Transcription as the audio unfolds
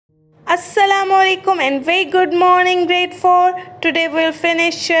Assalamu alaikum and very good morning grade 4. Today we'll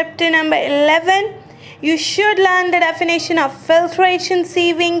finish chapter number 11. You should learn the definition of filtration,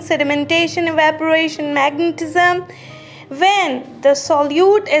 sieving, sedimentation, evaporation, magnetism. When the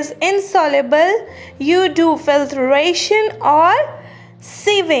solute is insoluble, you do filtration or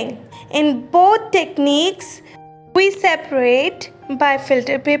sieving. In both techniques, we separate by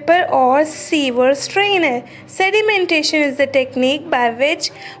filter paper or sieve or strainer. Sedimentation is the technique by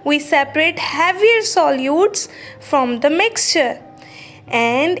which we separate heavier solutes from the mixture.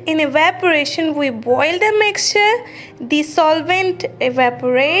 And in evaporation, we boil the mixture. The solvent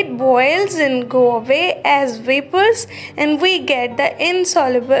evaporate, boils and go away as vapors, and we get the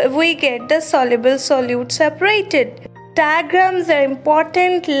soluble solute separated. Diagrams are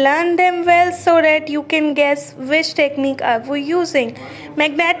important. Learn them well so that you can guess which technique are we using.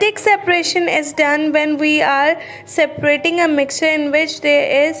 Magnetic separation is done when we are separating a mixture in which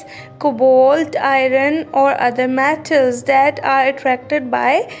there is cobalt, iron or other metals that are attracted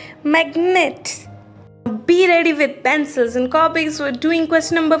by magnets. Be ready with pencils and copies. We're doing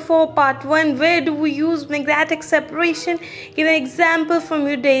question number 4, part 1. Where do we use magnetic separation? Give an example from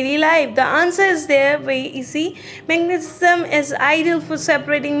your daily life. The answer is there, very easy. Magnetism is ideal for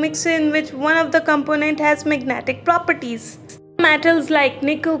separating mixture in which one of the component has magnetic properties. Metals like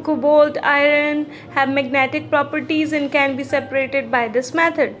nickel, cobalt, iron have magnetic properties and can be separated by this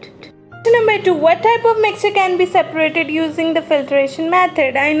method. Number 2. What type of mixture can be separated using the filtration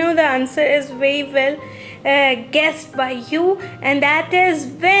method? I know the answer is very well guessed by you, and that is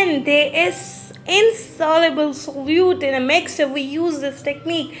when there is insoluble solute in a mixture, we use this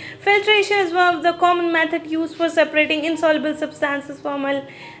technique. Filtration is one of the common methods used for separating insoluble substances from a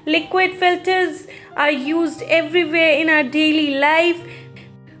liquid. Filters are used everywhere in our daily life.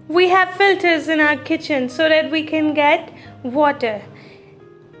 We have filters in our kitchen so that we can get water.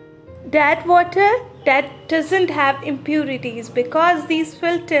 That water that doesn't have impurities, because these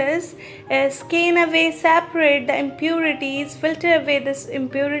filters scan away, separate the impurities, filter away these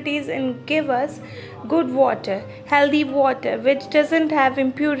impurities and give us good water, healthy water which doesn't have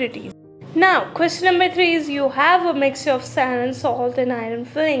impurities. Now question number 3 is, you have a mixture of sand and salt and iron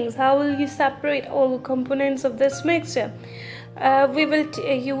fillings. How will you separate all the components of this mixture? We will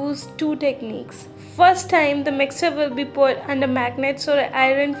use two techniques. First time, the mixture will be put under magnet so the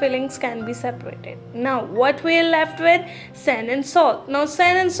iron fillings can be separated. Now what we are left with? Sand and salt. Now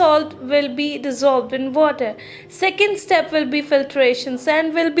sand and salt will be dissolved in water. Second step will be filtration.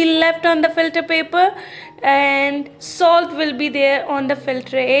 Sand will be left on the filter paper and salt will be there on the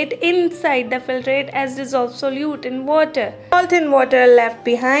filtrate, inside the filtrate as dissolved solute in water. Salt and water are left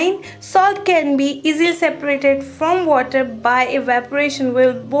behind. Salt can be easily separated from water by evaporation.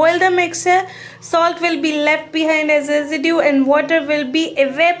 We'll boil the mixture. Salt will be left behind as residue and water will be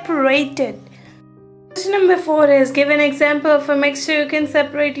evaporated. Question number 4 is, give an example of a mixture you can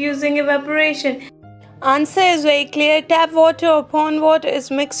separate using evaporation. Answer is very clear. Tap water or pond water is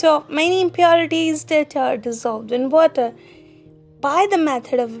a mixture of many impurities that are dissolved in water. By the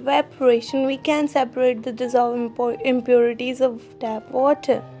method of evaporation, we can separate the dissolved impurities of tap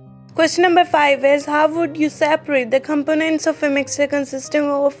water. Question number 5 is, how would you separate the components of a mixture consisting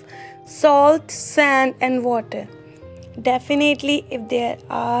of salt, sand and water? Definitely, if there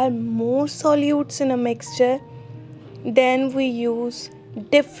are more solutes in a mixture, then we use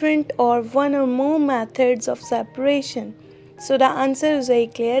different or one or more methods of separation. So the answer is very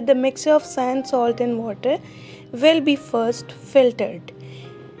clear. The mixture of sand, salt and water will be first filtered.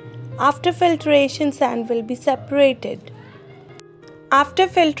 After filtration, sand will be separated. After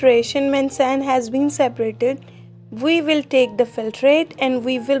filtration, when sand has been separated, we will take the filtrate and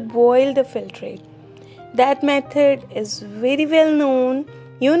we will boil the filtrate. That method is very well known.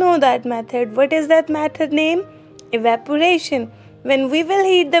 You know that method. What is that method name? Evaporation. When we will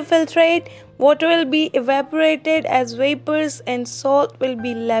heat the filtrate, water will be evaporated as vapors and salt will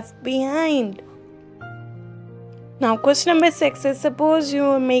be left behind. Now question number 6 is, suppose you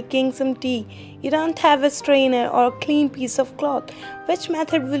are making some tea. You don't have a strainer or a clean piece of cloth. Which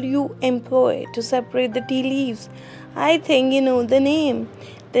method will you employ to separate the tea leaves? I think you know the name.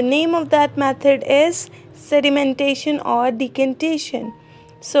 The name of that method is sedimentation or decantation.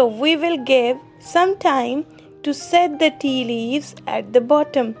 So we will give some time to set the tea leaves at the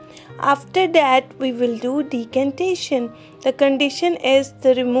bottom. After that, we will do decantation. The condition is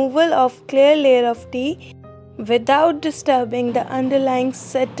the removal of clear layer of tea without disturbing the underlying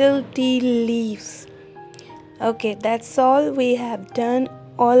settled tea leaves. Okay, that's all. We have done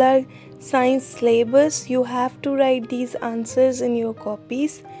all our science syllabus. You have to write these answers in your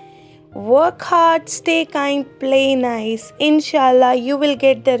copies. Work hard, stay kind, play nice. Inshallah, you will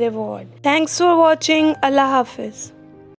get the reward. Thanks for watching. Allah Hafiz.